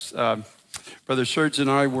Brother Serge and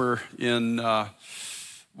I were in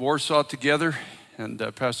Warsaw together, and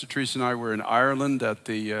Pastor Teresa and I were in Ireland at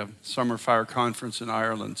the Summer Fire Conference in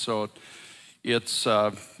Ireland. So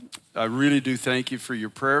I really do thank you for your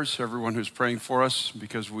prayers, everyone who's praying for us,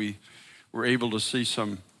 because we were able to see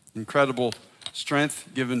some incredible strength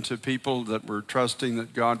given to people that were trusting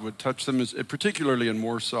that God would touch them, particularly in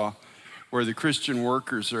Warsaw, where the Christian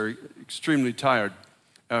workers are extremely tired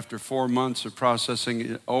after 4 months of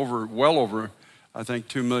processing well over, I think,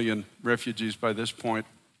 2 million refugees by this point,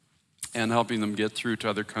 and helping them get through to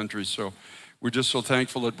other countries. So we're just so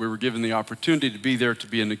thankful that we were given the opportunity to be there to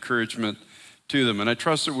be an encouragement to them. And I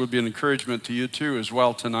trust it will be an encouragement to you too as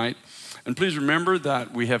well tonight. And please remember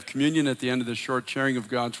that we have communion at the end of the short sharing of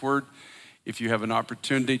God's word. If you have an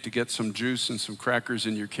opportunity to get some juice and some crackers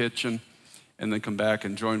in your kitchen, and then come back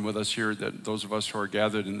and join with us here, those of us who are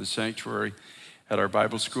gathered in the sanctuary at our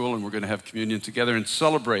Bible school, and we're going to have communion together and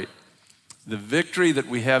celebrate the victory that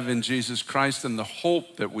we have in Jesus Christ and the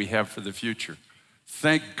hope that we have for the future.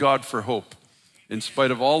 Thank God for hope. In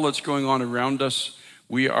spite of all that's going on around us,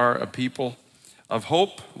 we are a people of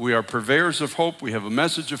hope. We are purveyors of hope. We have a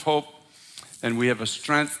message of hope, and we have a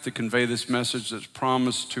strength to convey this message that's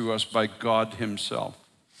promised to us by God himself.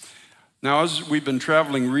 Now, as we've been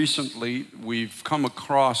traveling recently, we've come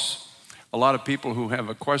across a lot of people who have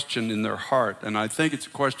a question in their heart, and I think it's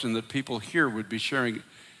a question that people here would be sharing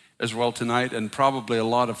as well tonight, and probably a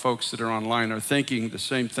lot of folks that are online are thinking the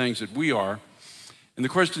same things that we are. And the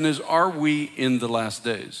question is, are we in the last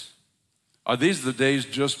days? Are these the days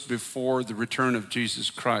just before the return of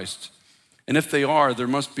Jesus Christ? And if they are, there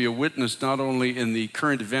must be a witness not only in the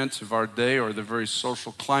current events of our day or the very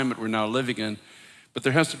social climate we're now living in, but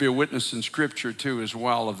there has to be a witness in Scripture too as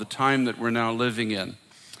well of the time that we're now living in.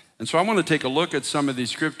 And so I want to take a look at some of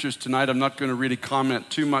these scriptures tonight. I'm not going to really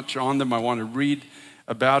comment too much on them. I want to read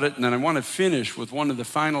about it, and then I want to finish with one of the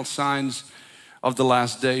final signs of the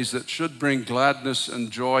last days that should bring gladness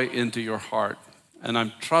and joy into your heart. And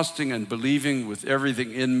I'm trusting and believing with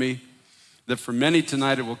everything in me that for many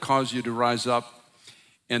tonight it will cause you to rise up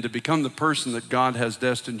and to become the person that God has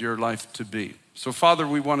destined your life to be. So Father,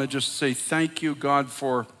 we want to just say thank you, God,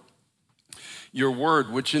 for your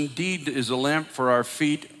word, which indeed is a lamp for our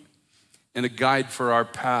feet and a guide for our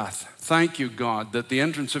path. Thank you, God, that the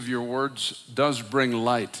entrance of your words does bring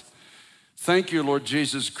light. Thank you, Lord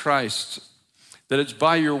Jesus Christ, that it's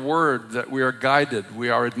by your word that we are guided, we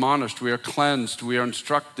are admonished, we are cleansed, we are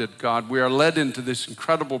instructed, God. We are led into this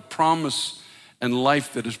incredible promise and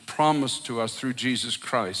life that is promised to us through Jesus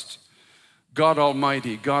Christ. God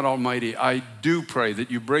Almighty, I do pray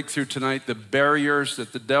that you break through tonight the barriers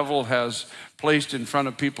that the devil has placed in front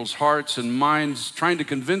of people's hearts and minds, trying to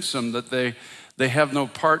convince them that they have no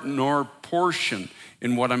part nor portion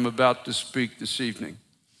in what I'm about to speak this evening.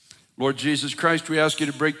 Lord Jesus Christ, we ask you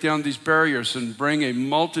to break down these barriers and bring a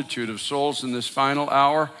multitude of souls in this final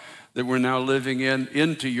hour that we're now living in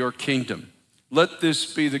into your kingdom. Let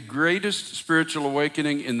this be the greatest spiritual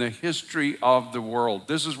awakening in the history of the world.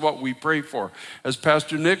 This is what we pray for. As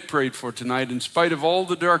Pastor Nick prayed for tonight, in spite of all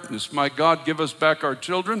the darkness, my God, give us back our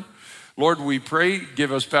children. Lord, we pray,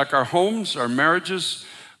 give us back our homes, our marriages.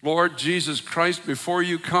 Lord Jesus Christ, before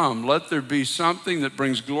you come, let there be something that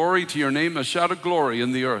brings glory to your name, a shout of glory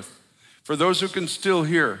in the earth. For those who can still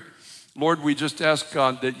hear, Lord, we just ask,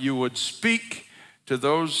 God, that you would speak to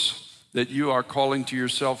those that you are calling to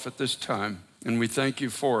yourself at this time. And we thank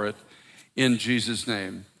you for it in Jesus'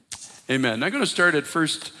 name. Amen. I'm going to start at 1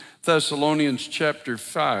 Thessalonians chapter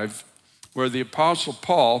 5, where the Apostle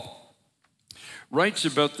Paul writes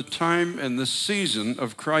about the time and the season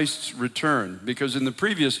of Christ's return. Because in the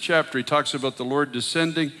previous chapter, he talks about the Lord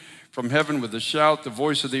descending from heaven with a shout, the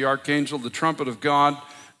voice of the archangel, the trumpet of God,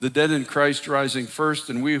 the dead in Christ rising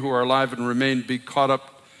first, and we who are alive and remain be caught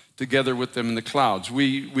up together with them in the clouds.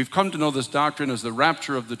 We've come to know this doctrine as the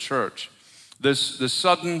rapture of the church. This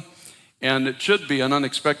sudden, and it should be an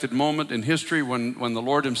unexpected moment in history when the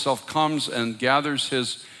Lord himself comes and gathers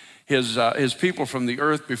his people from the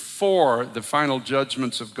earth before the final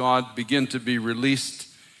judgments of God begin to be released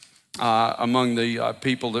among the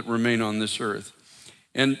people that remain on this earth.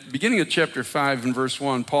 And beginning at chapter 5 and verse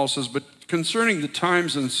 1, Paul says, "But concerning the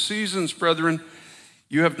times and seasons, brethren,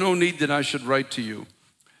 you have no need that I should write to you.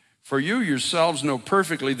 For you yourselves know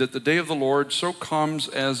perfectly that the day of the Lord so comes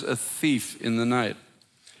as a thief in the night.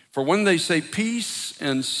 For when they say peace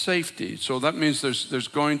and safety," so that means there's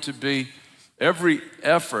going to be every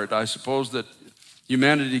effort, I suppose, that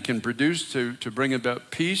humanity can produce to bring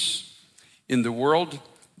about peace in the world,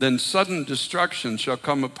 "then sudden destruction shall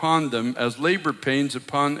come upon them as labor pains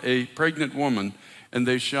upon a pregnant woman, and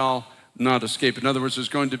they shall not escape. In other words, there's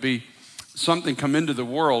going to be something come into the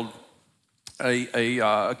world,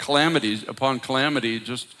 a calamity upon calamity,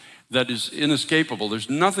 just that is inescapable. There's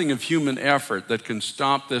nothing of human effort that can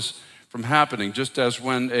stop this from happening. Just as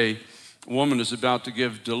when a woman is about to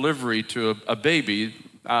give delivery to a baby,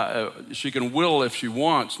 she can will if she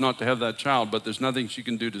wants not to have that child, but there's nothing she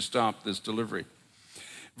can do to stop this delivery.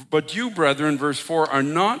 But you, brethren, verse 4, are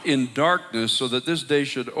not in darkness so that this day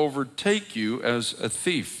should overtake you as a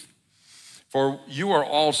thief. For you are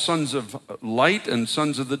all sons of light and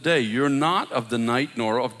sons of the day. You're not of the night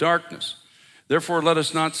nor of darkness. Therefore, let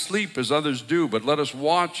us not sleep as others do, but let us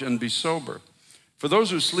watch and be sober. For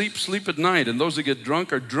those who sleep, sleep at night, and those who get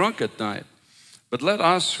drunk are drunk at night. But let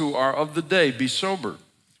us who are of the day be sober,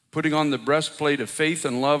 putting on the breastplate of faith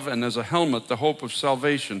and love, and as a helmet the hope of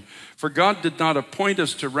salvation. For God did not appoint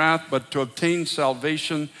us to wrath, but to obtain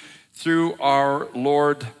salvation through our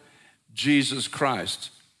Lord Jesus Christ.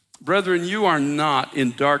 Brethren, you are not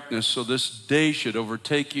in darkness, so this day should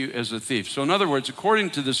overtake you as a thief. So in other words,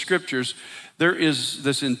 according to the scriptures, there is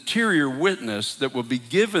this interior witness that will be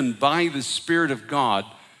given by the Spirit of God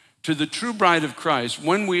to the true bride of Christ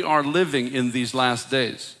when we are living in these last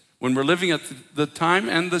days, when we're living at the time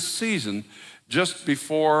and the season just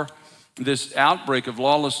before this outbreak of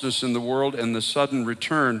lawlessness in the world and the sudden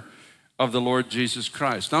return of the Lord Jesus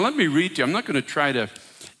Christ. Now let me read to you. I'm not going to try to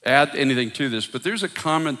add anything to this, but there's a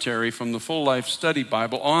commentary from the Full Life Study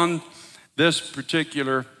Bible on this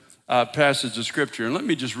particular passage of Scripture, and let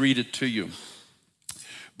me just read it to you.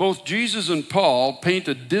 Both Jesus and Paul paint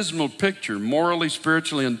a dismal picture, morally,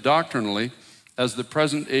 spiritually, and doctrinally, as the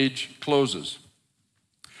present age closes.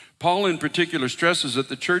 Paul in particular stresses that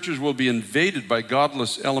the churches will be invaded by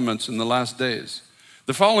godless elements in the last days.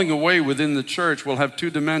 The falling away within the church will have two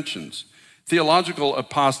dimensions. Theological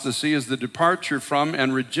apostasy is the departure from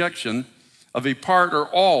and rejection of a part or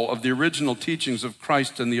all of the original teachings of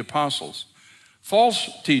Christ and the apostles. False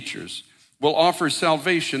teachers will offer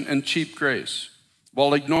salvation and cheap grace,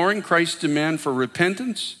 while ignoring Christ's demand for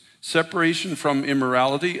repentance, separation from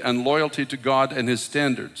immorality, and loyalty to God and his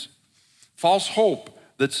standards. False hope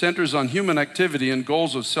that centers on human activity and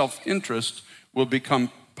goals of self-interest will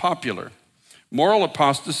become popular. Moral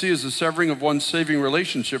apostasy is the severing of one's saving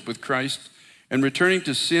relationship with Christ and returning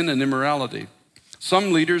to sin and immorality.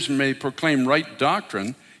 Some leaders may proclaim right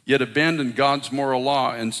doctrine, yet abandon God's moral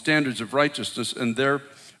law and standards of righteousness, and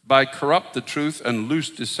thereby corrupt the truth and loose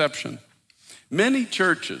deception. Many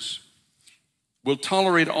churches will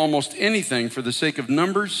tolerate almost anything for the sake of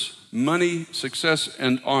numbers, money, success,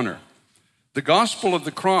 and honor. The gospel of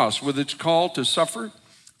the cross, with its call to suffer,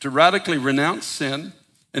 to radically renounce sin,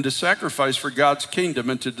 and to sacrifice for God's kingdom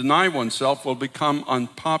and to deny oneself, will become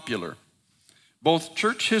unpopular. Both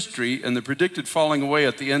church history and the predicted falling away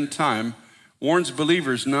at the end time warns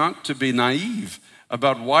believers not to be naive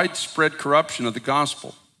about widespread corruption of the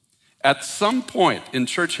gospel. At some point in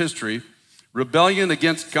church history, rebellion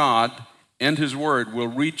against God and his word will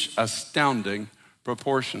reach astounding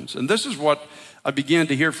proportions. And this is what I began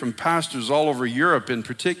to hear from pastors all over Europe in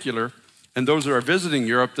particular, and those who are visiting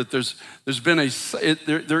Europe, that there's been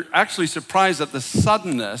they're actually surprised at the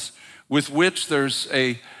suddenness with which there's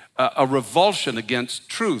a revulsion against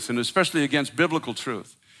truth, and especially against biblical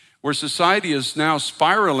truth, where society is now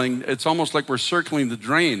spiraling. It's almost like we're circling the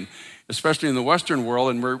drain, especially in the Western world,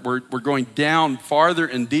 and we're going down farther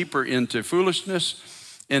and deeper into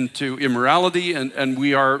foolishness, into immorality, and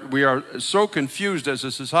we are so confused as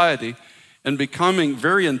a society and becoming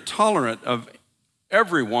very intolerant of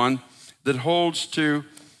everyone that holds to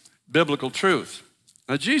biblical truth.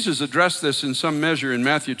 Now, Jesus addressed this in some measure in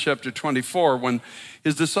Matthew chapter 24 when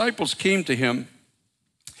his disciples came to him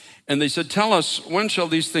and they said, "Tell us, when shall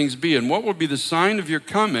these things be, and what will be the sign of your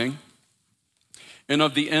coming and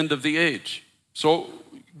of the end of the age?" So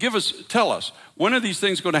tell us, when are these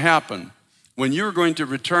things going to happen? When you're going to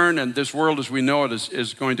return and this world as we know it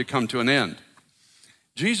is going to come to an end?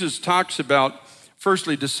 Jesus talks about,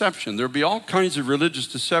 firstly, deception. There'll be all kinds of religious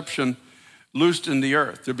deception loosed in the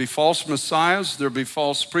earth. There'll be false messiahs. There'll be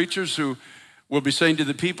false preachers who will be saying to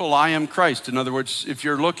the people, "I am Christ." In other words, if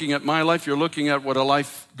you're looking at my life, you're looking at what a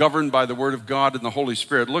life governed by the Word of God and the Holy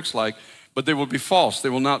Spirit looks like, but they will be false. They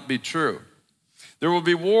will not be true. There will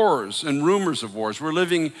be wars and rumors of wars. We're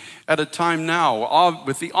living at a time now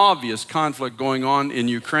with the obvious conflict going on in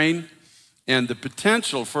Ukraine and the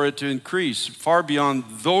potential for it to increase far beyond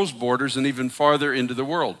those borders and even farther into the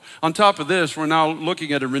world. On top of this, we're now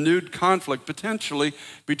looking at a renewed conflict potentially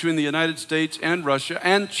between the United States and Russia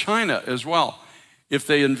and China as well, if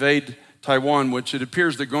they invade Taiwan, which it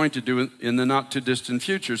appears they're going to do in the not too distant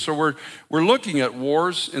future. So we're looking at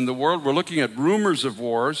wars in the world. We're looking at rumors of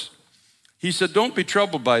wars. He said, don't be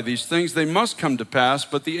troubled by these things. They must come to pass,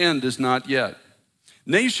 but the end is not yet.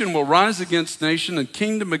 Nation will rise against nation and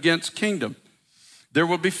kingdom against kingdom. There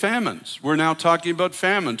will be famines. We're now talking about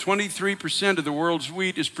famine. 23% of the world's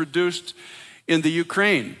wheat is produced in the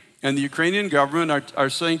Ukraine. And the Ukrainian government are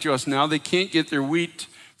saying to us now they can't get their wheat.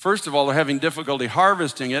 First of all, they're having difficulty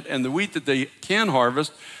harvesting it, and the wheat that they can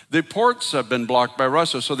harvest, the ports have been blocked by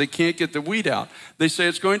Russia, so they can't get the wheat out. They say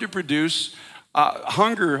it's going to produce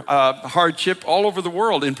hunger hardship all over the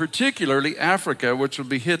world, in particularly Africa, which will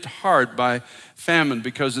be hit hard by famine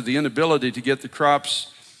because of the inability to get the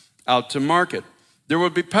crops out to market. There will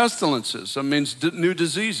be pestilences, that means new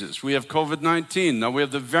diseases. We have COVID-19, now we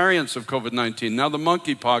have the variants of COVID-19, now the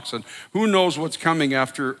monkeypox, and who knows what's coming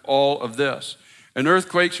after all of this. And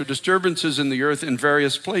earthquakes or disturbances in the earth in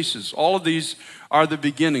various places. All of these are the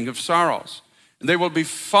beginning of sorrows. And they will be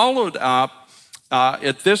followed up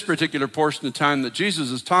at this particular portion of time that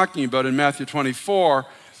Jesus is talking about in Matthew 24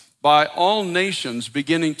 by all nations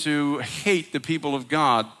beginning to hate the people of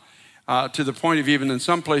God to the point of even in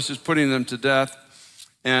some places putting them to death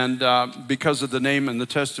and because of the name and the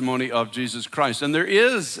testimony of Jesus Christ. And there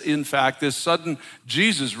is, in fact, this sudden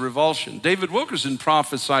Jesus revulsion. David Wilkerson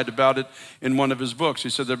prophesied about it in one of his books.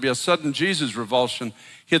 He said there'd be a sudden Jesus revulsion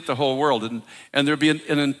hit the whole world. And there'd be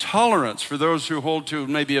an intolerance for those who hold to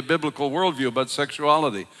maybe a biblical worldview about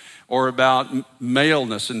sexuality or about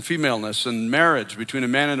maleness and femaleness and marriage between a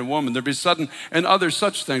man and a woman. There'd be sudden, and other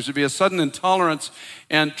such things. There'd be a sudden intolerance,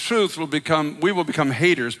 and we will become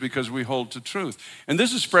haters because we hold to truth. And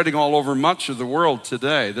this is spreading all over much of the world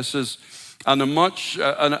today. This is on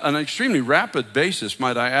an extremely rapid basis,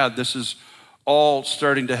 might I add. This is all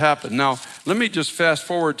starting to happen. Now, let me just fast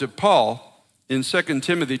forward to Paul in 2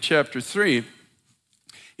 Timothy chapter 3.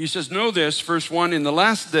 He says, know this, verse 1, in the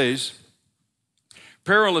last days,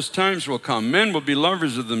 perilous times will come. Men will be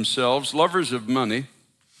lovers of themselves, lovers of money,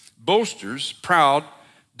 boasters, proud,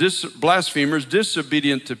 blasphemers,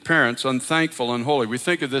 disobedient to parents, unthankful, unholy. We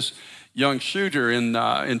think of this young shooter in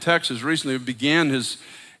Texas recently who began his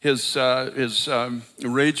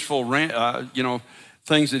rageful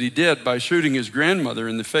things that he did by shooting his grandmother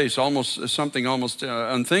in the face, almost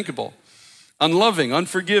unthinkable. Unloving,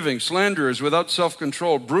 unforgiving, slanderers, without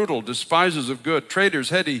self-control, brutal, despisers of good,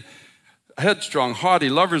 traitors, headstrong, haughty,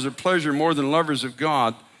 lovers of pleasure more than lovers of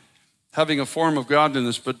God, having a form of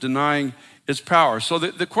godliness but denying its power. So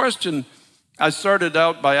the question I started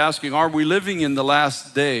out by asking, are we living in the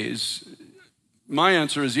last days? My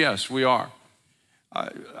answer is yes, we are.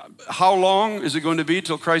 How long is it going to be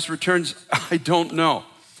till Christ returns? I don't know.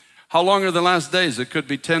 How long are the last days? It could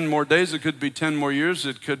be 10 more days, it could be 10 more years,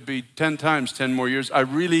 it could be 10 times 10 more years. I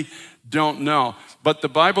really don't know. But the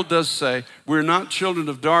Bible does say we're not children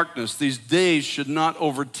of darkness. These days should not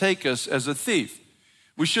overtake us as a thief.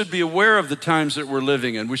 We should be aware of the times that we're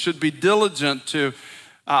living in. We should be diligent to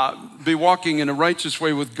be walking in a righteous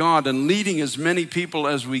way with God and leading as many people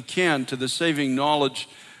as we can to the saving knowledge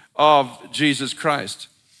of Jesus Christ.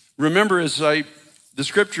 Remember the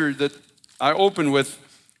scripture that I open with,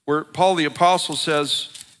 where Paul the apostle says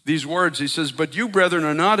these words. He says, but you, brethren,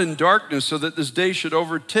 are not in darkness so that this day should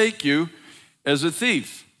overtake you as a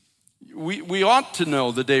thief. We ought to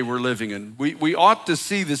know the day we're living in. We ought to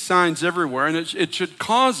see the signs everywhere, and it should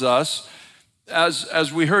cause us,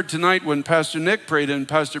 as we heard tonight when Pastor Nick prayed and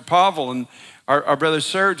Pastor Pavel and our brother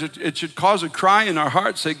Serge, it should cause a cry in our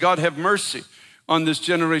hearts, say, God, have mercy on this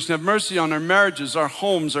generation. Have mercy on our marriages, our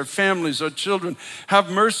homes, our families, our children.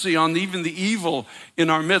 Have mercy on even the evil in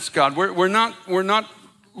our midst, God. We're not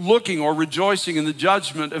looking or rejoicing in the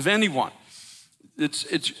judgment of anyone.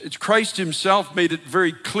 It's Christ himself made it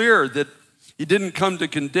very clear that he didn't come to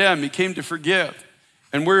condemn, he came to forgive.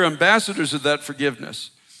 And we're ambassadors of that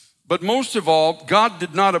forgiveness. But most of all, God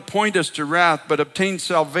did not appoint us to wrath, but obtained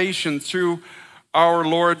salvation through our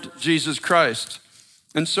Lord Jesus Christ.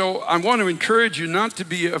 And so I want to encourage you not to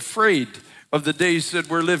be afraid of the days that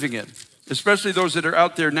we're living in, especially those that are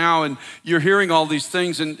out there now and you're hearing all these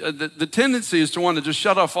things. And the tendency is to want to just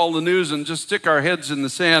shut off all the news and just stick our heads in the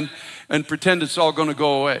sand and pretend it's all going to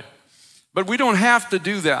go away. But we don't have to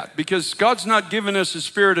do that because God's not given us a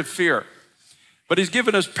spirit of fear. But he's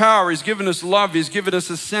given us power, he's given us love, he's given us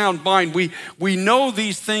a sound mind. We know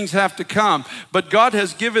these things have to come, but God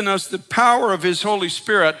has given us the power of his Holy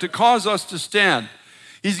Spirit to cause us to stand.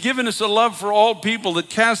 He's given us a love for all people that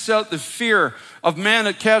casts out the fear of man,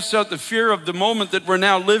 that casts out the fear of the moment that we're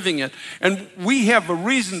now living in. And we have a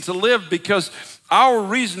reason to live because our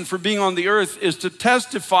reason for being on the earth is to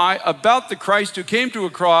testify about the Christ who came to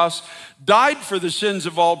a cross, died for the sins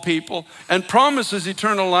of all people, and promises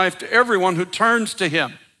eternal life to everyone who turns to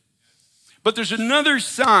him. But there's another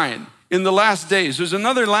sign in the last days. There's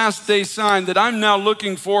another last day sign that I'm now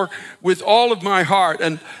looking for with all of my heart.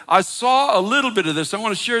 And I saw a little bit of this. I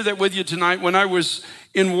want to share that with you tonight when I was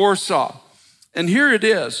in Warsaw. And here it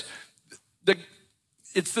is.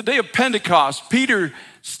 It's the day of Pentecost. Peter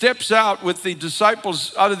steps out with the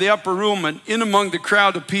disciples out of the upper room and in among the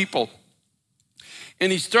crowd of people.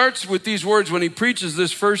 And he starts with these words when he preaches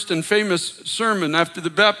this first and famous sermon after the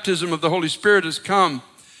baptism of the Holy Spirit has come.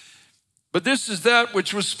 But this is that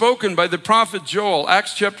which was spoken by the prophet Joel,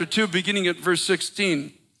 Acts chapter 2, beginning at verse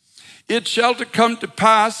 16. It shall come to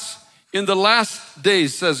pass in the last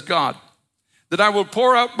days, says God, that I will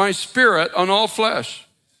pour out my spirit on all flesh.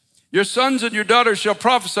 Your sons and your daughters shall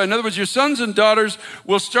prophesy. In other words, your sons and daughters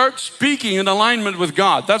will start speaking in alignment with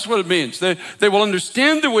God. That's what it means. They will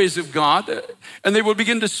understand the ways of God, and they will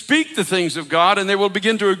begin to speak the things of God, and they will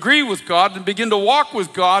begin to agree with God and begin to walk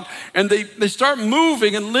with God, and they start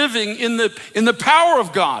moving and living in the power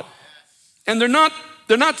of God. And they're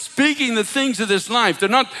not speaking the things of this life. They're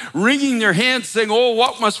not wringing their hands saying, oh,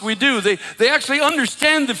 what must we do? They actually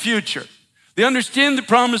understand the future. They understand the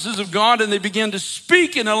promises of God, and they begin to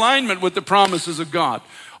speak in alignment with the promises of God.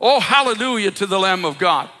 Oh, hallelujah to the Lamb of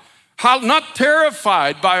God. Not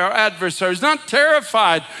terrified by our adversaries, not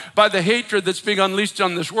terrified by the hatred that's being unleashed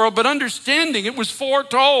on this world, but understanding it was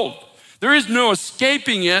foretold. There is no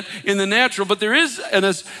escaping it in the natural, but there is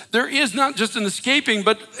not just an escaping,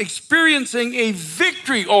 but experiencing a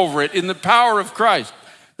victory over it in the power of Christ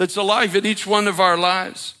that's alive in each one of our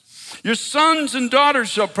lives. Your sons and daughters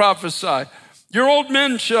shall prophesy. Your old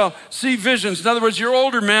men shall see visions. In other words, your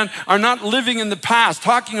older men are not living in the past,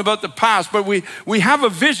 talking about the past, but we have a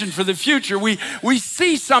vision for the future. We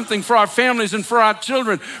see something for our families and for our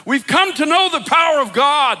children. We've come to know the power of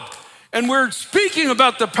God, and we're speaking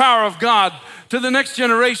about the power of God to the next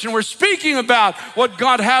generation. We're speaking about what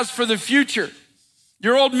God has for the future.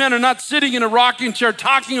 Your old men are not sitting in a rocking chair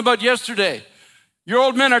talking about yesterday. Your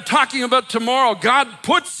old men are talking about tomorrow. God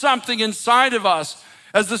put something inside of us.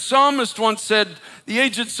 As the psalmist once said, the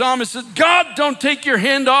aged psalmist said, God, don't take your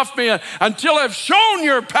hand off me until I've shown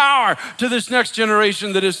your power to this next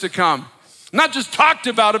generation that is to come. Not just talked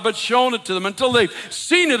about it, but shown it to them until they've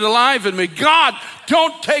seen it alive in me. God,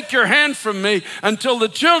 don't take your hand from me until the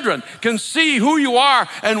children can see who you are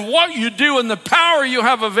and what you do and the power you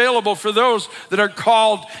have available for those that are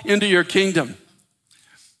called into your kingdom.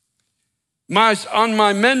 On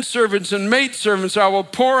my men servants and maid servants, I will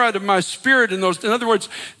pour out of my spirit in those. In other words,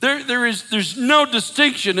 there's no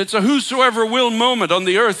distinction. It's a whosoever will moment on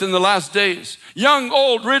the earth in the last days. Young,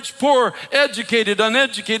 old, rich, poor, educated,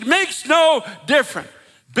 uneducated, makes no difference.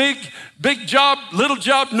 Big job, little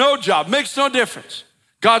job, no job, makes no difference.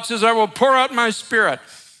 God says, I will pour out my spirit,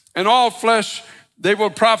 and all flesh, they will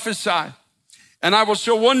prophesy. And I will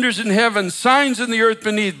show wonders in heaven, signs in the earth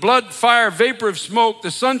beneath, blood, fire, vapor of smoke. The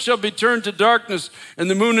sun shall be turned to darkness and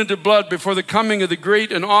the moon into blood before the coming of the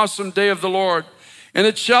great and awesome day of the Lord. And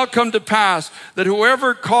it shall come to pass that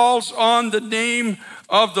whoever calls on the name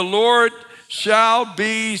of the Lord shall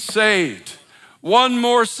be saved. One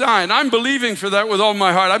more sign. I'm believing for that with all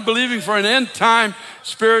my heart. I'm believing for an end time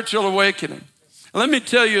spiritual awakening. Let me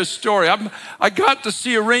tell you a story. I got to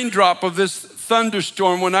see a raindrop of this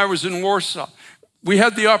thunderstorm when I was in Warsaw. We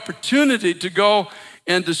had the opportunity to go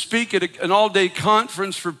and to speak at an all-day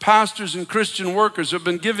conference for pastors and Christian workers who have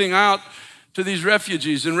been giving out to these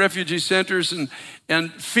refugees in refugee centers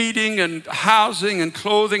and feeding and housing and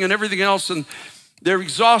clothing and everything else. And they're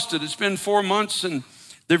exhausted. It's been 4 months and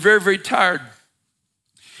they're very, very tired.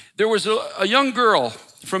 There was a young girl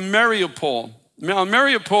from Mariupol. Now,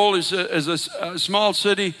 Mariupol is a small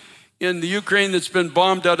city in the Ukraine that's been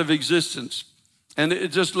bombed out of existence. And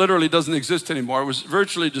it just literally doesn't exist anymore. It was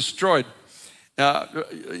virtually destroyed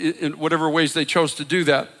in whatever ways they chose to do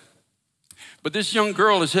that. But this young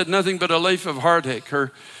girl has had nothing but a life of heartache.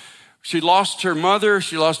 She lost her mother,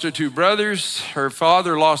 she lost her 2 brothers, her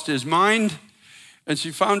father lost his mind, and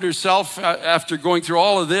she found herself, after going through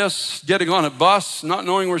all of this, getting on a bus, not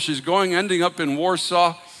knowing where she's going, ending up in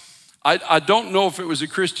Warsaw. I don't know if it was a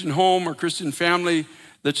Christian home or Christian family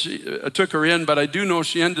that she took her in, but I do know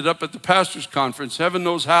she ended up at the pastor's conference. Heaven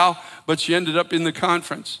knows how, but she ended up in the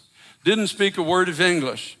conference. Didn't speak a word of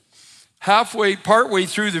English. Partway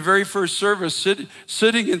through the very first service,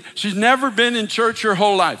 sitting in, she's never been in church her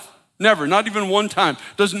whole life. Never, not even one time.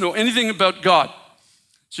 Doesn't know anything about God.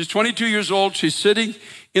 She's 22 years old. She's sitting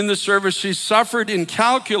in the service. She's suffered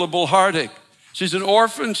incalculable heartache. She's an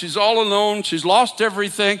orphan. She's all alone. She's lost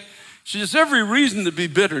everything. She has every reason to be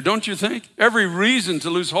bitter, don't you think? Every reason to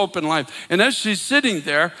lose hope in life. And as she's sitting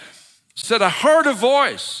there, I heard a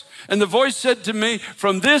voice. And the voice said to me,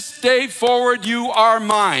 from this day forward, you are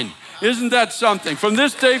mine. Isn't that something? From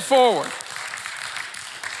this day forward.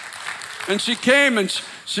 And she came and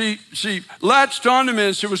she latched onto me,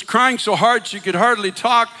 and she was crying so hard she could hardly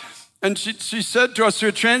talk. And she said to us through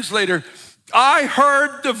a translator, I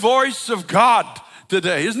heard the voice of God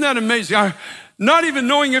today. Isn't that amazing? Not even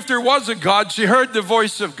knowing if there was a God, she heard the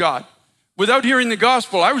voice of God. Without hearing the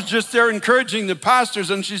gospel, I was just there encouraging the pastors,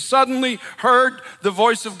 and she suddenly heard the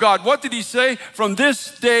voice of God. What did he say? From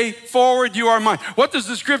this day forward, you are mine. What does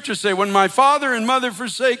the scripture say? When my father and mother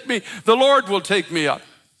forsake me, the Lord will take me up.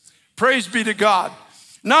 Praise be to God.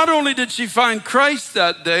 Not only did she find Christ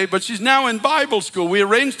that day, but she's now in Bible school. We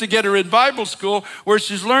arranged to get her in Bible school where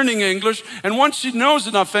she's learning English. And once she knows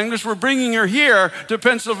enough English, we're bringing her here to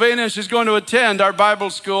Pennsylvania. She's going to attend our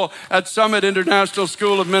Bible school at Summit International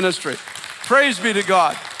School of Ministry. Praise be to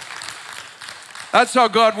God. That's how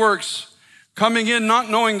God works. Coming in not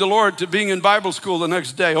knowing the Lord to being in Bible school the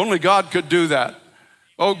next day. Only God could do that.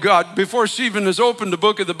 Oh God, before she even has opened the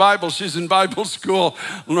book of the Bible, she's in Bible school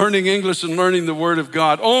learning English and learning the Word of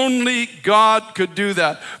God. Only God could do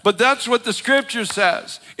that. But that's what the scripture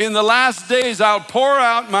says. In the last days, I'll pour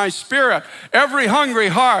out my spirit. Every hungry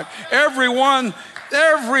heart, everyone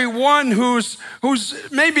who's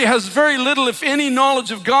maybe has very little, if any,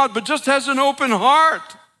 knowledge of God, but just has an open heart.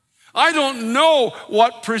 I don't know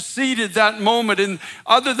what preceded that moment, and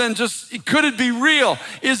other than just, could it be real?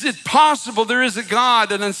 Is it possible there is a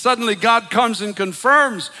God, and then suddenly God comes and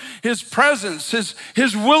confirms his presence,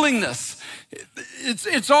 his willingness?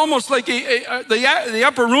 It's almost like the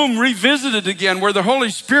upper room revisited again, where the Holy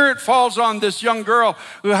Spirit falls on this young girl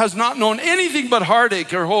who has not known anything but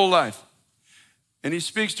heartache her whole life. And he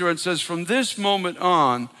speaks to her and says, from this moment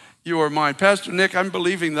on, you are mine. Pastor Nick, I'm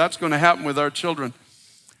believing that's going to happen with our children.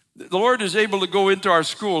 The Lord is able to go into our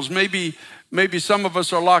schools. Maybe some of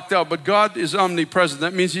us are locked out, but God is omnipresent.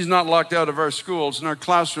 That means he's not locked out of our schools and our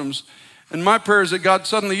classrooms. And my prayer is that God,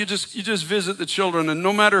 suddenly you just visit the children, and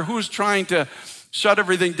no matter who's trying to shut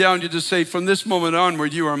everything down, you just say, from this moment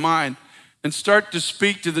onward, you are mine. And start to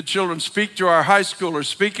speak to the children, speak to our high schoolers,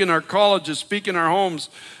 speak in our colleges, speak in our homes,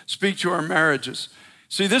 speak to our marriages.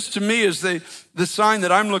 See, this to me is the sign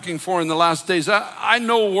that I'm looking for in the last days. I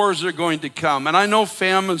know wars are going to come, and I know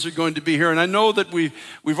famines are going to be here, and I know that we've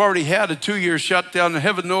already had a 2-year shutdown, and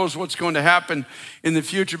heaven knows what's going to happen in the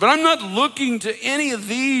future. But I'm not looking to any of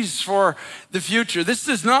these for the future. This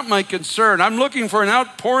is not my concern. I'm looking for an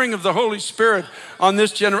outpouring of the Holy Spirit on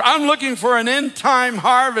this generation. I'm looking for an end-time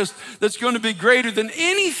harvest that's going to be greater than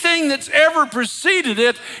anything that's ever preceded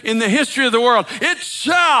it in the history of the world. It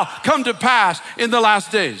shall come to pass in the last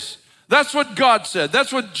days. That's what God said.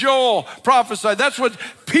 That's what Joel prophesied. That's what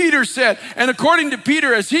Peter said. And according to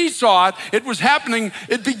Peter, as he saw it, it was happening.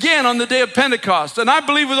 It began on the day of Pentecost. And I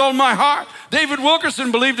believe with all my heart, David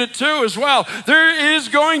Wilkerson believed it too as well. There is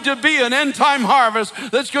going to be an end time harvest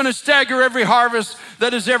that's going to stagger every harvest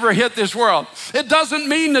that has ever hit this world. It doesn't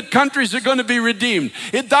mean that countries are going to be redeemed.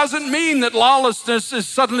 It doesn't mean that lawlessness is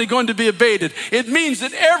suddenly going to be abated. It means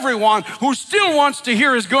that everyone who still wants to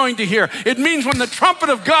hear is going to hear. It means when the trumpet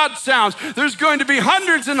of God sounds, there's going to be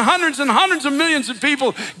hundreds and hundreds and hundreds of millions of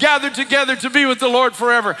people gathered together to be with the Lord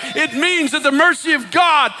forever. It means that the mercy of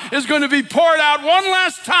God is going to be poured out one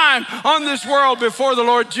last time on this world before the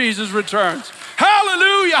Lord Jesus returns.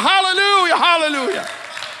 Hallelujah, hallelujah, hallelujah.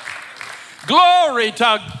 Glory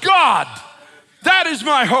to God. That is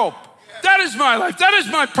my hope. That is my life. That is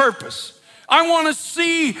my purpose. I want to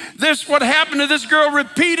see this, what happened to this girl,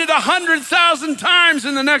 repeated 100,000 times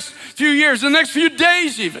in the next few years, the next few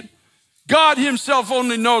days even. God himself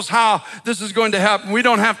only knows how this is going to happen. We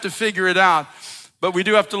don't have to figure it out, but we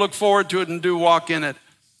do have to look forward to it and do walk in it.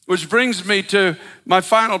 Which brings me to my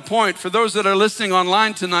final point. For those that are listening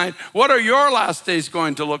online tonight, what are your last days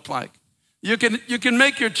going to look like? You can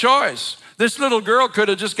make your choice. This little girl could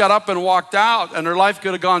have just got up and walked out, and her life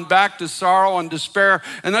could have gone back to sorrow and despair,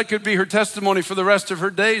 and that could be her testimony for the rest of her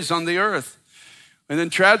days on the earth. And then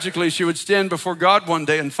tragically, she would stand before God one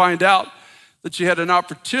day and find out that she had an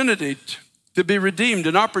opportunity to be redeemed,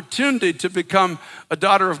 an opportunity to become a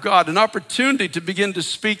daughter of God, an opportunity to begin to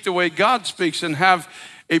speak the way God speaks and have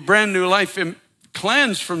a brand new life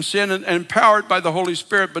cleansed from sin and empowered by the Holy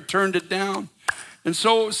Spirit, but turned it down. And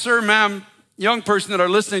so, sir, ma'am, young person that are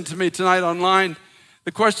listening to me tonight online,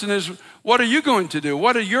 the question is, what are you going to do?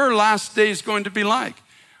 What are your last days going to be like?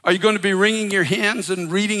 Are you going to be wringing your hands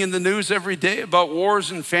and reading in the news every day about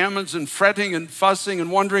wars and famines and fretting and fussing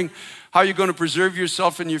and wondering how you're going to preserve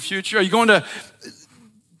yourself in your future? Are you going to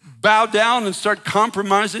bow down and start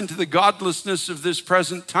compromising to the godlessness of this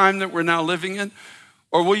present time that we're now living in?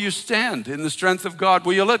 Or will you stand in the strength of God?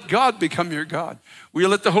 Will you let God become your God? Will you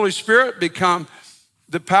let the Holy Spirit become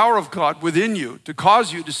the power of God within you to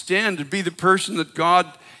cause you to stand and be the person that God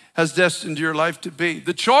has destined your life to be.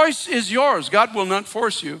 The choice is yours. God will not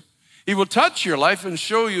force you. He will touch your life and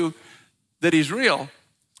show you that he's real,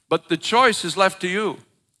 but the choice is left to you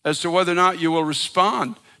as to whether or not you will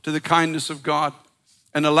respond to the kindness of God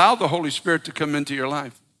and allow the Holy Spirit to come into your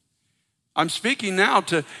life. I'm speaking now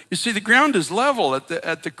to, you see, the ground is level at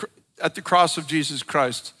the cross of Jesus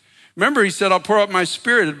Christ. Remember, he said, I'll pour out my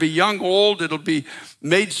spirit. It'll be young, old. It'll be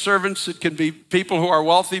maid servants. It can be people who are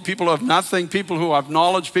wealthy, people who have nothing, people who have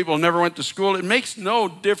knowledge, people who never went to school. It makes no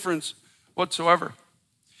difference whatsoever.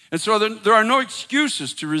 And so there are no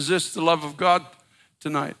excuses to resist the love of God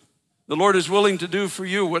tonight. The Lord is willing to do for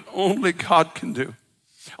you what only God can do.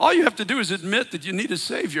 All you have to do is admit that you need a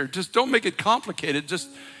Savior. Just don't make it complicated.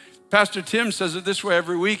 Pastor Tim says it this way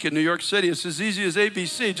every week in New York City. It's as easy as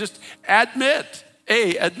ABC. Just admit.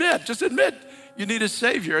 Just admit you need a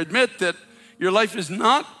Savior. Admit that your life is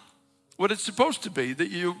not what it's supposed to be, that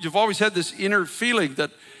you've always had this inner feeling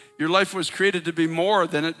that your life was created to be more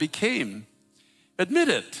than it became. Admit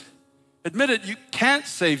it. Admit it. You can't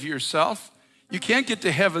save yourself. You can't get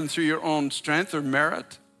to heaven through your own strength or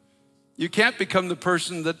merit. You can't become the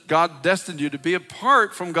person that God destined you to be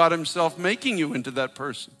apart from God himself making you into that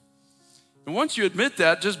person. And once you admit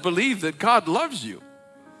that, just believe that God loves you.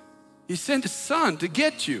 He sent his son to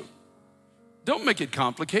get you. Don't make it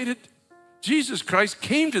complicated. Jesus Christ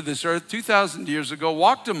came to this earth 2,000 years ago,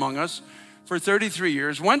 walked among us for 33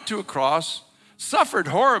 years, went to a cross, suffered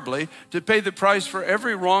horribly to pay the price for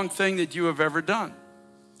every wrong thing that you have ever done.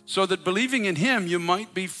 So that believing in him, you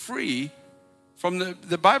might be free from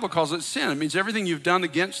the Bible calls it sin. It means everything you've done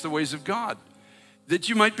against the ways of God. That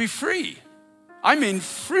you might be free. I mean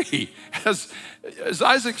free. As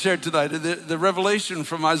Isaac shared tonight, the revelation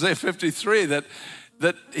from Isaiah 53, that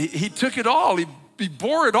he took it all. He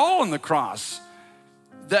bore it all on the cross.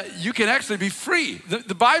 That you can actually be free.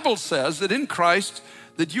 The Bible says that in Christ,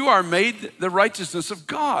 that you are made the righteousness of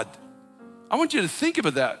God. I want you to think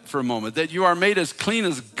about that for a moment, that you are made as clean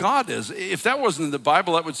as God is. If that wasn't in the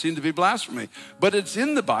Bible, that would seem to be blasphemy. But it's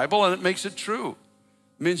in the Bible and it makes it true.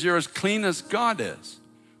 It means you're as clean as God is,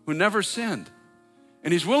 who never sinned.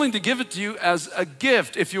 And he's willing to give it to you as a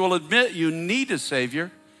gift if you will admit you need a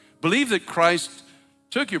Savior, believe that Christ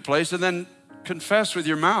took your place, and then confess with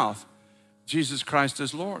your mouth Jesus Christ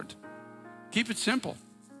is Lord. Keep it simple.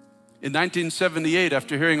 In 1978,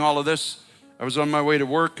 after hearing all of this, I was on my way to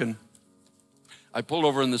work and I pulled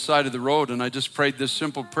over on the side of the road and I just prayed this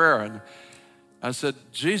simple prayer. And I said,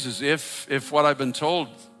 Jesus, if what I've been told,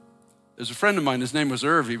 there's a friend of mine, his name was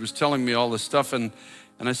Irv, he was telling me all this stuff, and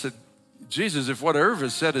I said, Jesus, if what Irv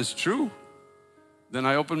has said is true, then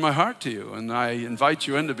I open my heart to you and I invite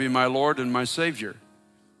you in to be my Lord and my Savior.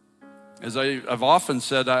 As I've often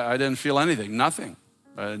said, I didn't feel anything, nothing.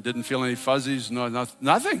 I didn't feel any fuzzies,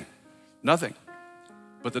 nothing.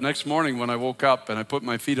 But the next morning when I woke up and I put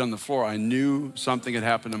my feet on the floor, I knew something had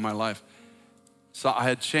happened in my life. So I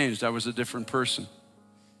had changed, I was a different person.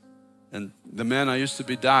 And the man I used to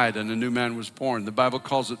be died and a new man was born. The Bible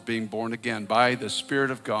calls it being born again by the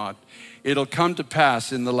Spirit of God. It'll come to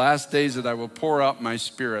pass in the last days that I will pour out my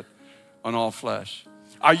Spirit on all flesh.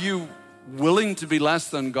 Are you willing to be less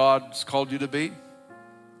than God's called you to be?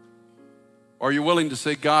 Or are you willing to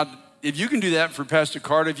say, God, if you can do that for Pastor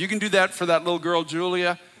Carter, if you can do that for that little girl,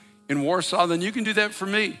 Julia, in Warsaw, then you can do that for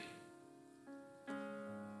me.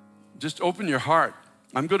 Just open your heart.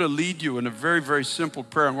 I'm going to lead you in a very, very simple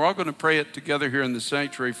prayer, and we're all going to pray it together here in the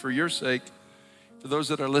sanctuary for your sake, for those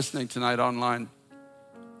that are listening tonight online.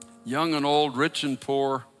 Young and old, rich and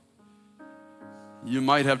poor, you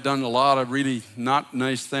might have done a lot of really not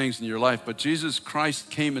nice things in your life, but Jesus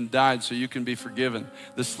Christ came and died so you can be forgiven.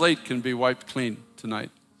 The slate can be wiped clean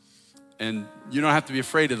tonight, and you don't have to be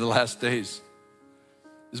afraid of the last days.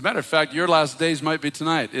 As a matter of fact, your last days might be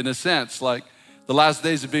tonight, in a sense, like the last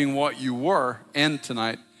days of being what you were end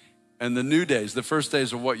tonight, and the new days, the first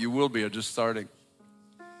days of what you will be, are just starting.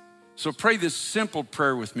 So pray this simple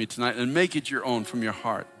prayer with me tonight and make it your own from your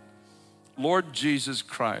heart. Lord Jesus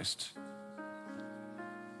Christ,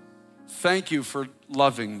 thank you for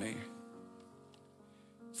loving me.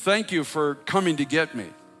 Thank you for coming to get me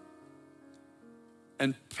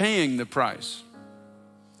and paying the price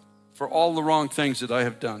for all the wrong things that I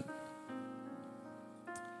have done.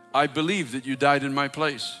 I believe that you died in my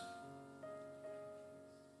place.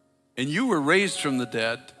 And you were raised from the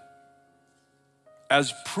dead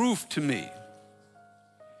as proof to me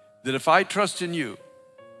that if I trust in you,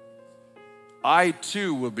 I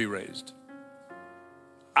too will be raised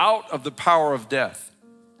out of the power of death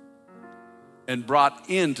and brought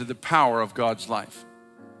into the power of God's life.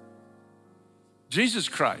 Jesus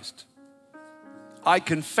Christ, I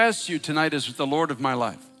confess you tonight as the Lord of my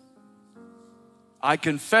life. I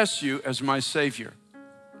confess you as my Savior.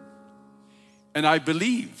 And I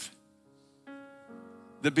believe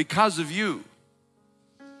that because of you,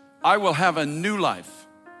 I will have a new life.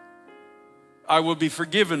 I will be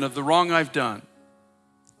forgiven of the wrong I've done.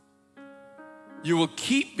 You will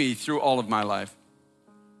keep me through all of my life.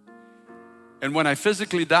 And when I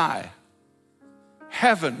physically die,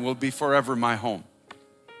 heaven will be forever my home.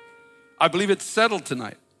 I believe it's settled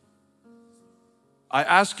tonight. I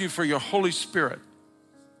ask you for your Holy Spirit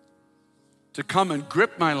to come and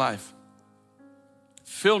grip my life.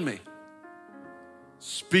 Fill me.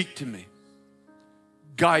 Speak to me.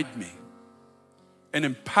 Guide me. And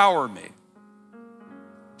empower me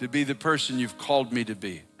to be the person you've called me to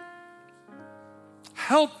be.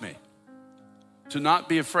 Help me to not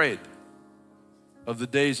be afraid of the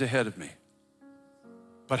days ahead of me,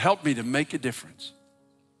 but help me to make a difference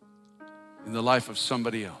in the life of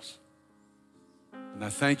somebody else. And I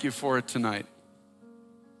thank you for it tonight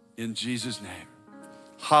in Jesus' name.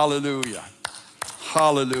 Hallelujah.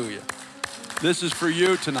 Hallelujah. This is for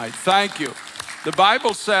you tonight. Thank you. The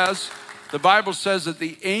Bible says that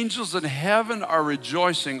the angels in heaven are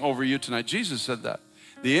rejoicing over you tonight. Jesus said that.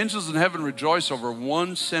 The angels in heaven rejoice over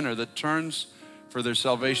one sinner that turns for their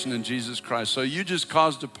salvation in Jesus Christ. So you just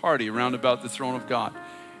caused a party around about the throne of God.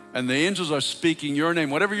 And the angels are speaking your name.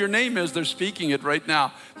 Whatever your name is, they're speaking it right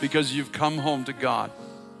now because you've come home to God.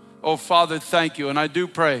 Oh, Father, thank you. And I do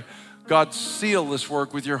pray, God, seal this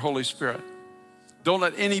work with your Holy Spirit. Don't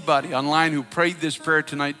let anybody online who prayed this prayer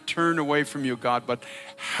tonight turn away from you, God, but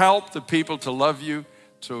help the people to love you,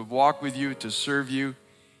 to walk with you, to serve you.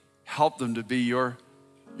 Help them to be your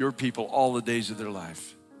people all the days of their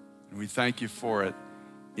life. And we thank you for it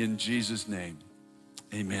in Jesus' name.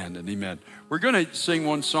 Amen and amen. We're going to sing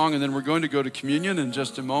one song and then we're going to go to communion in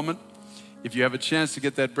just a moment. If you have a chance to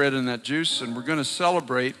get that bread and that juice, and we're going to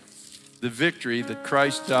celebrate the victory that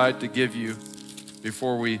Christ died to give you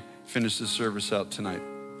before we finish the service out tonight.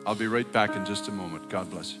 I'll be right back in just a moment. God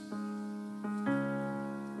bless you.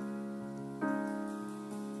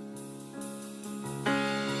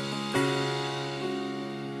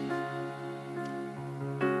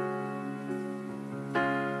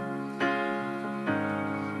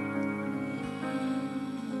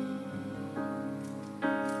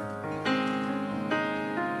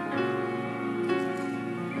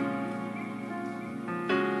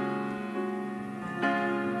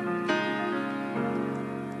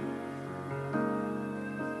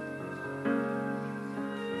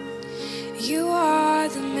 You are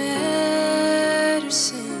the medicine,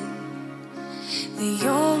 the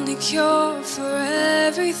only cure for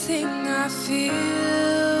everything I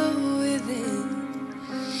feel within,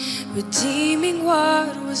 redeeming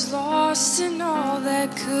what was lost and all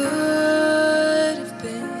that could have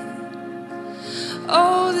been.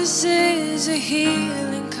 Oh, this is a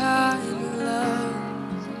healing kind of love.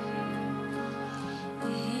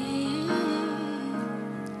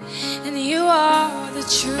 And you are the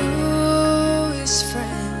truest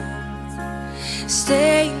friend,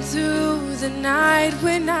 staying through the night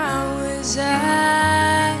when I was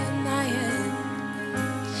at my end,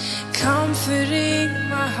 comforting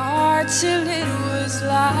my heart till it was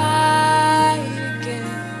light again.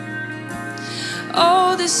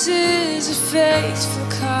 Oh, this is a faithful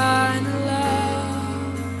kind of love.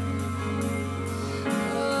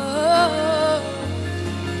 Oh,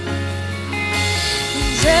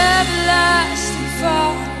 and everlasting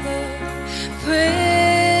Father,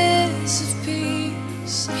 Prince of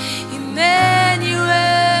Peace, Emmanuel,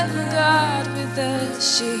 God with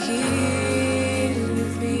us, you're here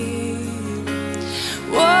with me.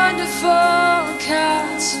 Wonderful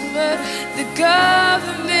Counselor, the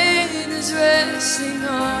government is resting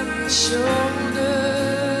on your shoulders.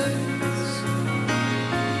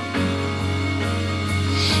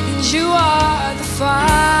 And you are the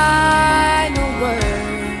final word.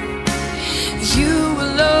 You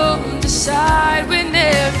alone decide when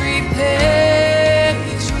every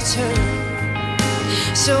page will turn.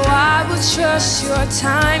 So I will trust your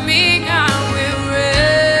timing, I will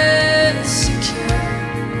rest secure.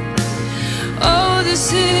 Oh,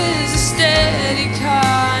 this is a steady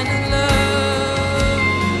kind of love.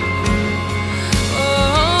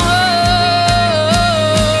 Oh,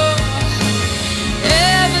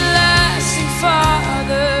 everlasting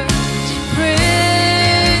Father,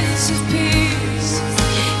 Prince of Peace,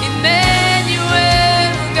 Emmanuel,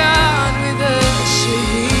 God with us, you're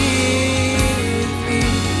here with me.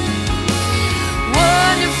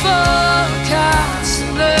 Wonderful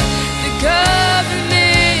Counselor, the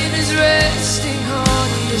government is resting on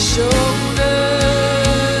your shoulders.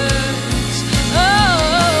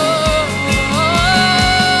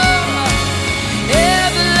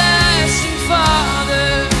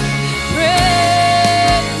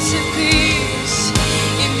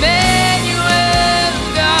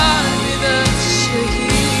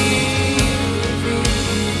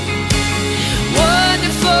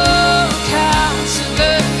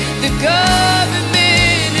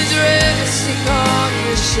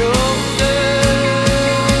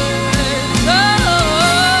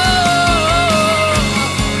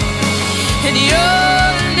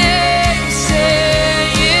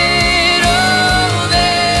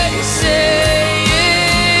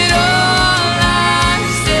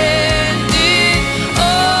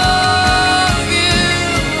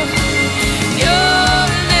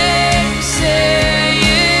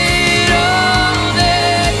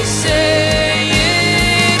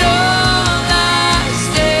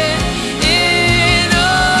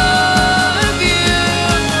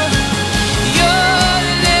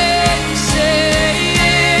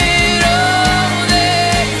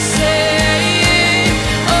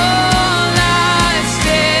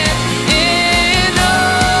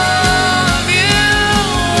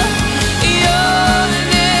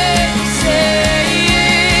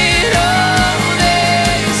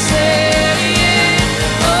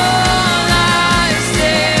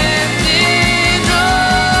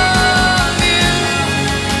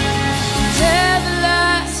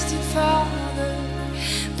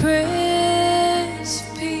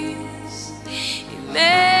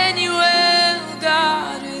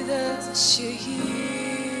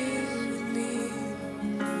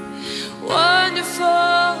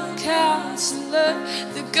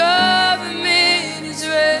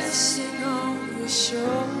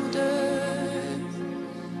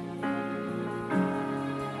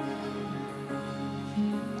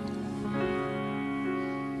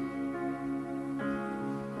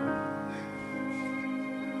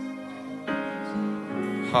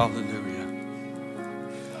 Hallelujah.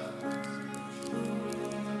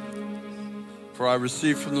 For I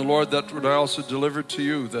received from the Lord that what I also delivered to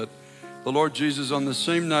you, that the Lord Jesus, on the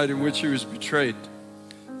same night in which he was betrayed,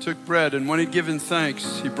 took bread, and when he'd given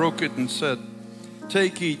thanks, he broke it and said,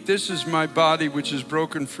 "Take, eat, this is my body which is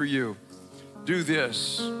broken for you. Do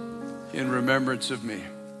this in remembrance of me."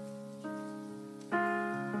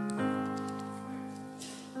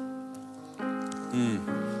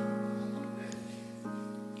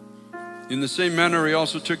 In the same manner, he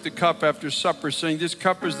also took the cup after supper, saying, "This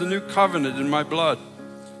cup is the new covenant in my blood.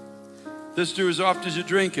 This do as oft as you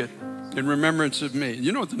drink it in remembrance of me."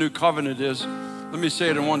 You know what the new covenant is? Let me say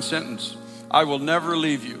it in one sentence. I will never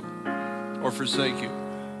leave you or forsake you.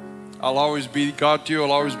 I'll always be God to you.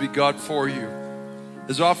 I'll always be God for you.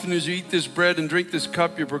 As often as you eat this bread and drink this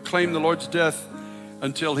cup, you proclaim the Lord's death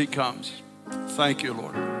until he comes. Thank you,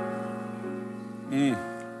 Lord.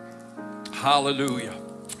 Hallelujah.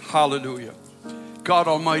 Hallelujah. God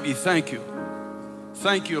Almighty, thank you.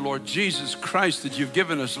 Thank you, Lord Jesus Christ, that you've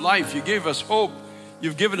given us life. You gave us hope.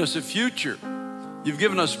 You've given us a future. You've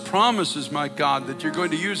given us promises, my God, that you're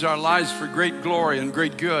going to use our lives for great glory and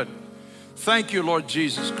great good. Thank you, Lord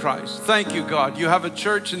Jesus Christ. Thank you, God. You have a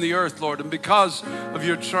church in the earth, Lord, and because of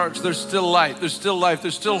your church, there's still light, there's still life,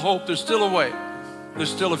 there's still hope, there's still a way,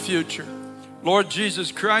 there's still a future. Lord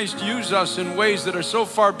Jesus Christ, use us in ways that are so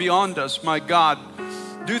far beyond us, my God.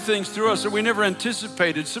 Do things through us that we never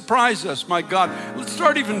anticipated. Surprise us, my God. Let's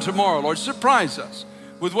start even tomorrow, Lord. Surprise us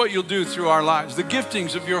with what you'll do through our lives, the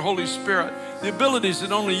giftings of your Holy Spirit, the abilities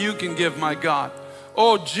that only you can give, my God.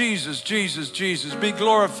 Oh, Jesus, Jesus, Jesus, be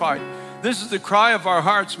glorified. This is the cry of our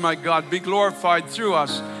hearts, my God. Be glorified through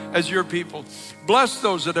us as your people. Bless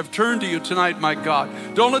those that have turned to you tonight, my God.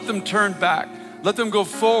 Don't let them turn back. Let them go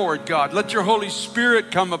forward, God. Let your Holy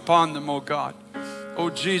Spirit come upon them, oh God.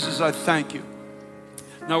 Oh, Jesus, I thank you.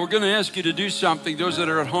 Now, we're going to ask you to do something, those that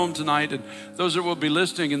are at home tonight and those that will be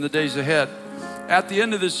listening in the days ahead. At the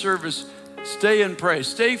end of this service, stay and pray.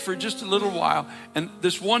 Stay for just a little while. And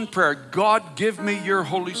this one prayer, God, give me your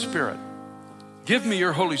Holy Spirit. Give me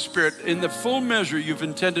your Holy Spirit in the full measure you've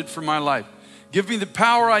intended for my life. Give me the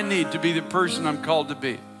power I need to be the person I'm called to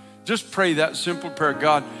be. Just pray that simple prayer.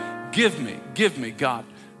 God, give me, God,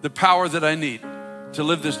 the power that I need to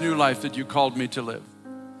live this new life that you called me to live.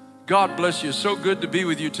 God bless you. So good to be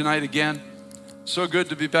with you tonight again. So good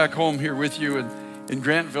to be back home here with you and in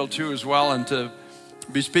Grantville too as well, and to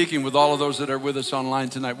be speaking with all of those that are with us online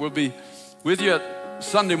tonight. We'll be with you at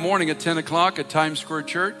Sunday morning at 10 o'clock at Times Square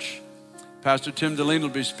Church. Pastor Tim Deline will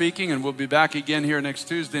be speaking, and we'll be back again here next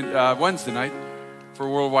Wednesday night for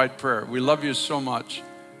worldwide prayer. We love you so much.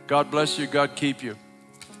 God bless you. God keep you.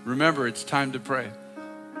 Remember, it's time to pray.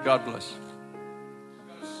 God bless.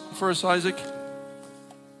 For us, Isaac.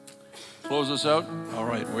 Close us out. All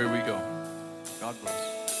right, away we go. God bless.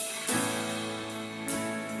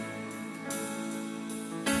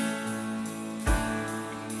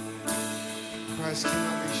 Christ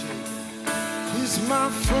cannot be shaken. He's my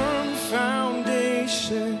firm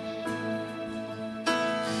foundation,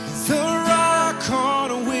 the rock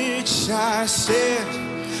on which I stand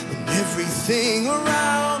when everything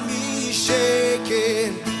around me is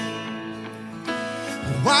shaking.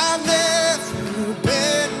 I've never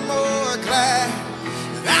been more glad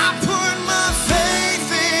that I put my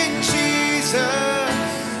faith in Jesus,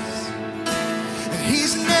 and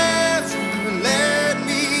he's never let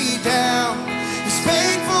me down. He's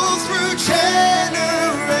faithful through generations,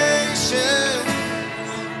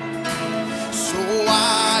 so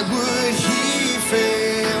why would he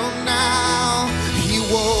fail now? He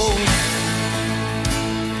won't.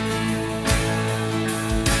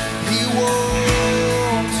 He won't.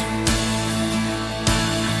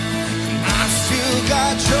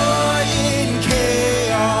 Got joy in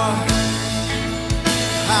chaos.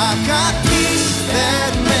 I've got peace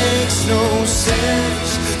that makes no sense,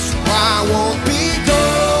 so I won't be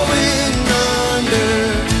going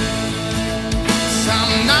under. 'Cause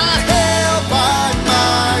I'm not held by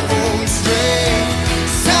my own strength.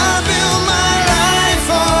 'Cause I build my life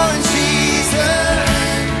on Jesus,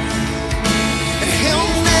 and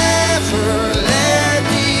he'll never let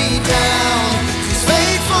me down. He's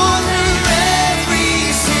faithful through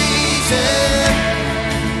every season,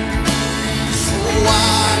 so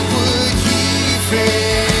why would he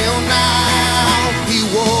fail now? He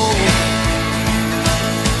won't.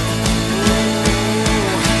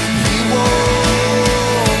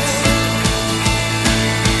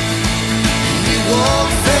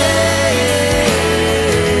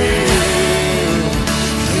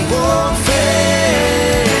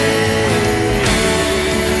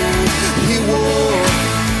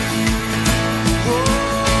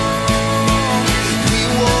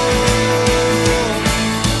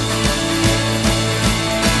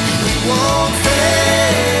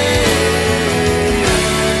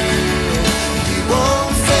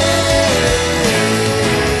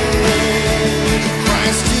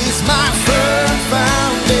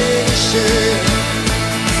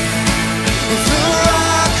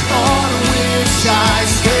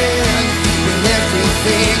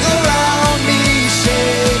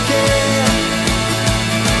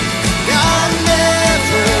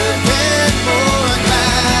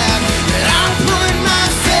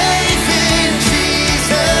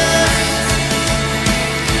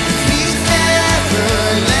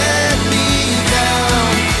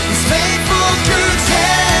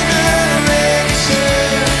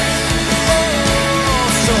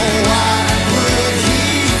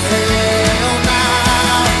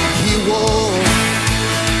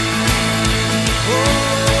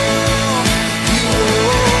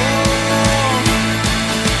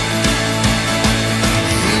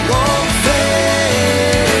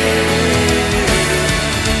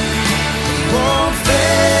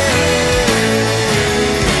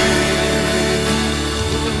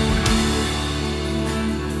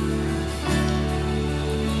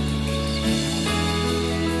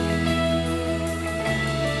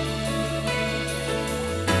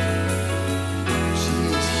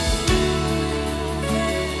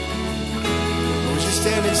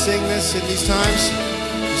 sing this in these times?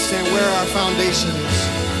 Understand where our foundation is.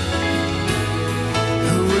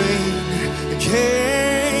 The rain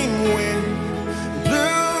came, wind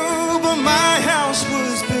blew, but my house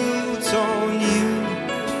was built on you.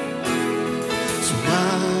 So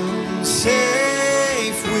I'm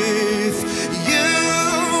safe with you,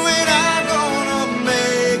 and I'm gonna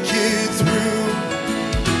make it through.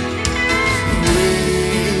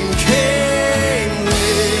 Rain came,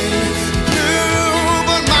 wind blew,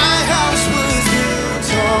 but my house was built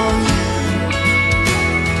on you.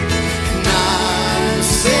 And I'm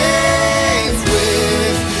safe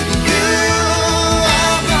with you,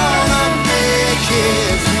 I'm gonna make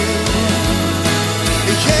it through.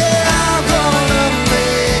 Yeah, I'm gonna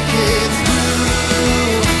make it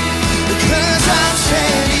through, because I'm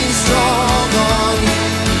standing strong on you.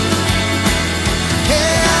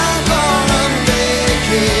 Yeah, I'm gonna make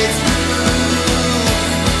it through,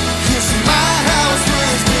 'cause my house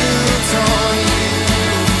was built on you.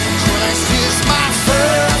 Christ is my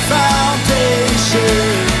firm foundation,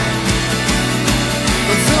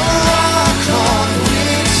 the rock on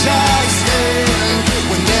which I stand.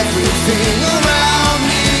 When everything around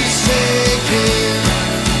me is shaking,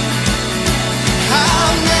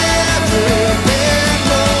 I've never been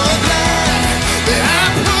more glad that I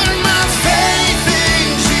put my faith in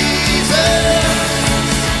Jesus.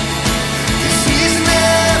 'Cause He's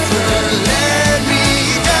never let me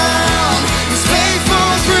down. He's faithful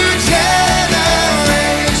through generations.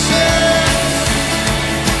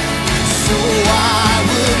 So why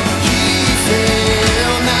would He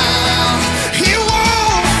fail now? He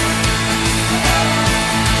won't.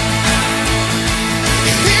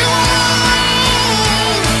 He won't.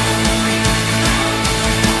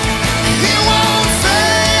 He won't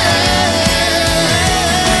fail.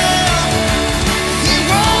 He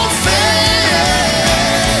won't fail.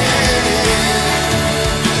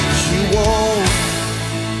 He won't.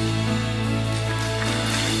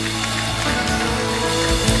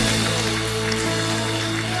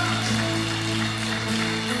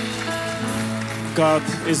 God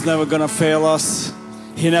is never gonna fail us.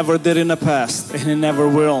 He never did in the past, and He never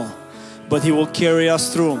will. But He will carry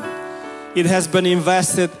us through. It has been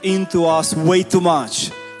invested into us way too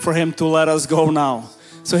much for Him to let us go now.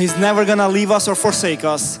 So He's never gonna leave us or forsake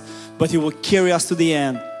us, but He will carry us to the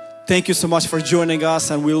end. Thank you so much for joining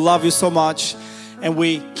us, and we love you so much. And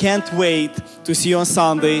we can't wait to see you on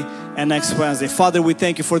Sunday and next Wednesday. Father, we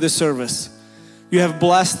thank you for this service. You have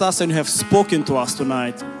blessed us and you have spoken to us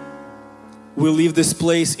tonight. We leave this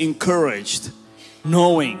place encouraged,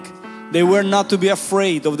 knowing that we're not to be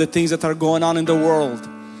afraid of the things that are going on in the world,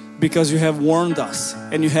 because you have warned us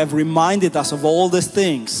and you have reminded us of all these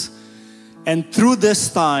things. And through this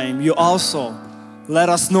time, you also let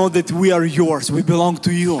us know that we are yours, we belong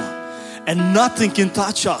to you, and nothing can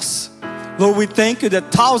touch us. Lord, we thank you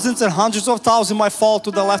that thousands and hundreds of thousands might fall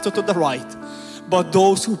to the left or to the right, but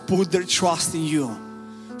those who put their trust in you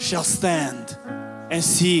shall stand and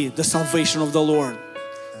see the salvation of the Lord.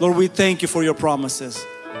 Lord, we thank you for your promises.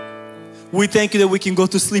 We thank you that we can go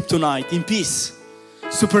to sleep tonight in peace,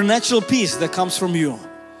 supernatural peace that comes from you,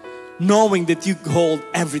 knowing that you hold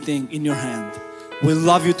everything in your hand. We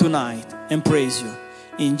love you tonight and praise you.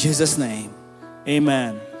 In Jesus' name,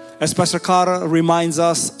 amen. As Pastor Carter reminds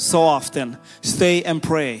us so often, stay and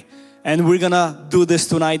pray. And we're gonna do this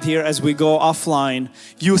tonight here as we go offline.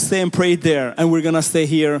 You stay and pray there, and we're gonna stay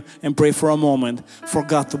here and pray for a moment for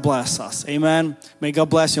God to bless us. Amen. May God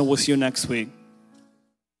bless you, and we'll see you next week.